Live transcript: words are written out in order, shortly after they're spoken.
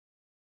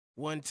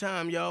One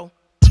time, yo.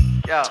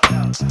 Yo,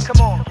 come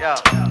on, yo,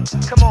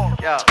 come on,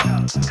 yo,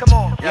 come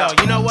on, yo.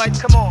 You know what?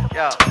 Come on,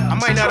 yo. I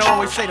might not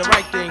always say the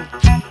right thing,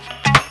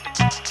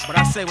 but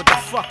I say what the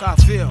fuck I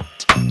feel.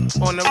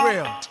 On the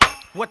real,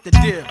 what the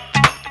deal?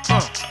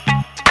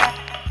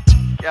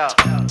 Yo,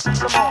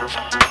 come on.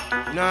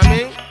 You know what I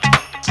mean?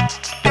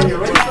 You're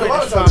ready for a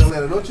lot of times in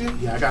Atlanta, don't you?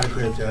 Yeah, I got a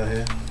crib down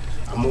here.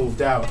 I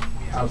moved out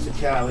to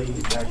Cali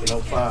back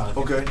in 05.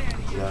 Okay.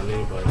 You know what I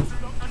mean? But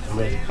I'm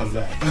ready to come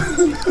back.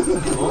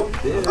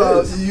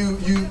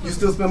 You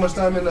still spend much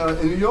time in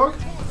New York?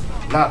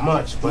 Not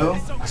much, but No?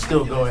 I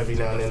still go every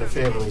now and then. The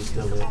family's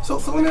still there. So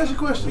let me ask you a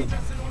question.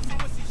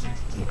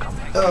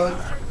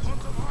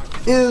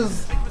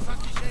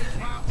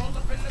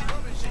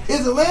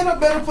 Is Atlanta a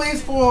better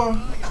place for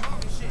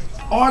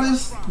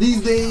artists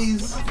these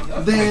days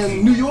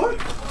than New York?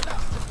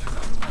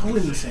 I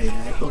wouldn't say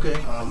that. Okay.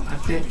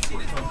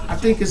 I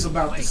think it's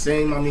about the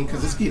same. I mean,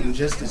 because it's getting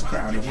just as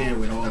crowded here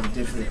with all the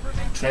different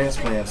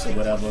transplants or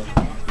whatever.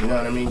 You know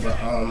what I mean? But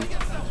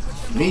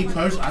me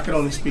personally, I can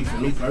only speak for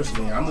me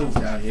personally. I moved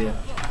out here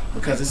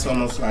because it's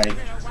almost like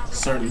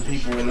certain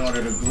people, in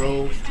order to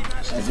grow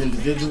as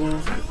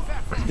individuals,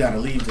 you gotta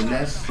leave the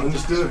nest.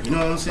 Understood. You know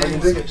what I'm saying? I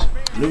can dig it.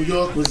 New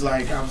York was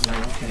like, I was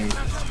like, okay,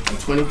 I'm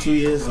 22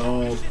 years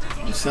old,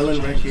 I'm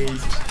selling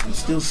records, I'm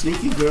still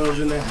sneaking girls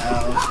in the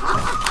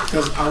house.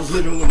 Because I was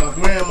living with my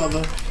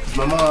grandmother,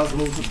 my mom's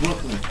moved to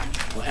Brooklyn.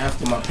 Well,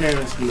 after my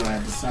parents, I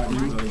decided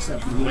to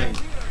accept the way.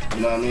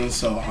 You know what I mean?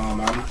 So I'm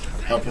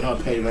helping her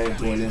pay rent,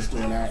 doing this,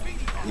 doing that.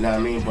 You know what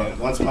I mean? But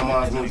once my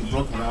mom's moved to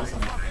Brooklyn, I was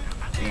like,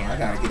 I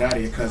gotta get out of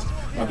here, because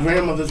my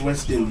grandmother's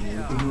West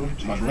Indian,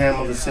 my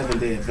grandmother's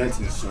 7-day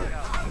Adventist, so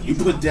you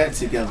put that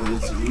together,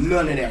 it's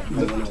none of that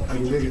going on. I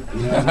can dig it.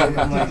 You know what I mean?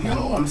 I'm like,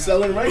 yo, I'm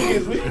selling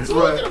records, what you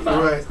talking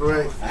about?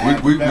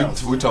 Right. We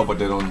talk about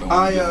that on the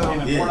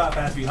Before I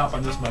pass, we hop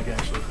on this mic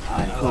actually.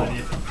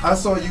 I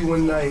saw you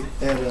one night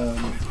at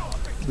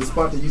the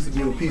spot that used to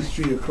be on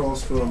Peachtree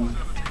across from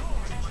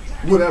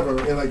whatever,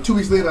 and like 2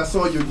 weeks later I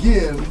saw you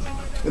again,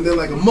 and then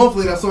like a month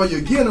later I saw you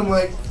again. I'm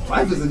like,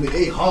 Phife is in the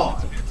A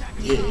hard.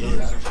 Yeah.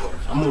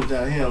 I moved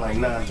down here in like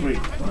 9-3.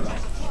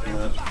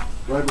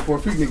 Right before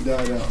Freaknik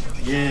died out.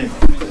 Yeah.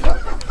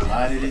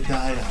 Why did it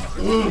die out?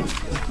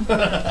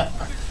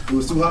 It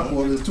was too hot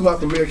for it. It was too hot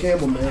for Mayor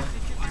Campbell, man.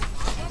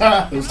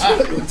 It was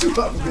too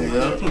hot for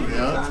Mayor Campbell.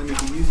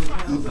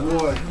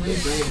 Boy.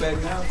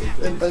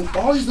 And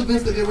all these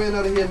events that they ran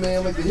out of here,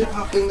 man, like the hip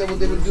hop thing that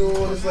they were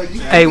doing, it's like.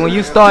 Hey, when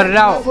you started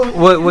out,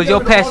 was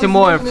your passion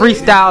more in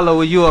freestyle or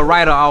were you a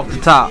writer off the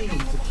top?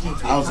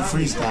 I was a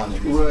freestyler.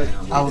 Right.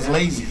 I was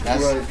lazy.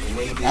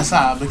 That's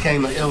how I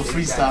became an ill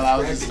freestyler.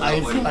 I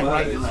didn't feel like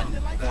writing nothing.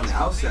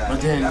 But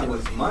then,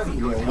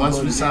 once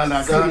we signed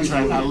our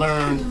contract, I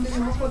learned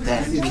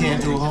that you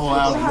can't do a whole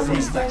album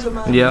freestyle.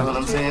 Yeah. You know what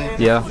I'm saying?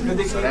 Yeah.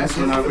 So that's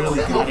when I really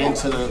got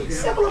into the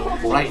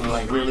writing,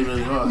 like really,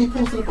 really hard.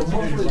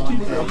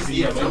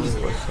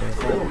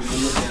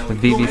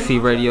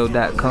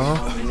 BBCRadio.com.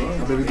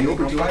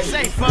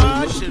 Say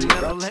fun, should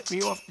never let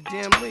me off the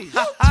damn leash.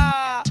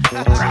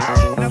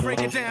 Now break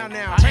it down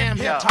now. I am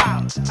hip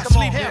hop. I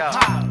sleep hip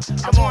hop.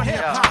 I want hip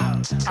hop.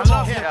 I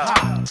love hip hop.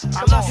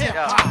 I love hip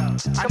hop.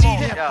 I need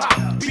hip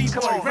hop.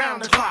 B-boy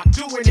round the clock,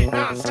 doing it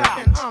non-stop,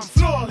 and I'm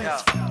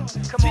flawless.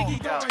 Biggie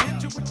gonna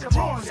hit you with the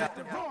rawness.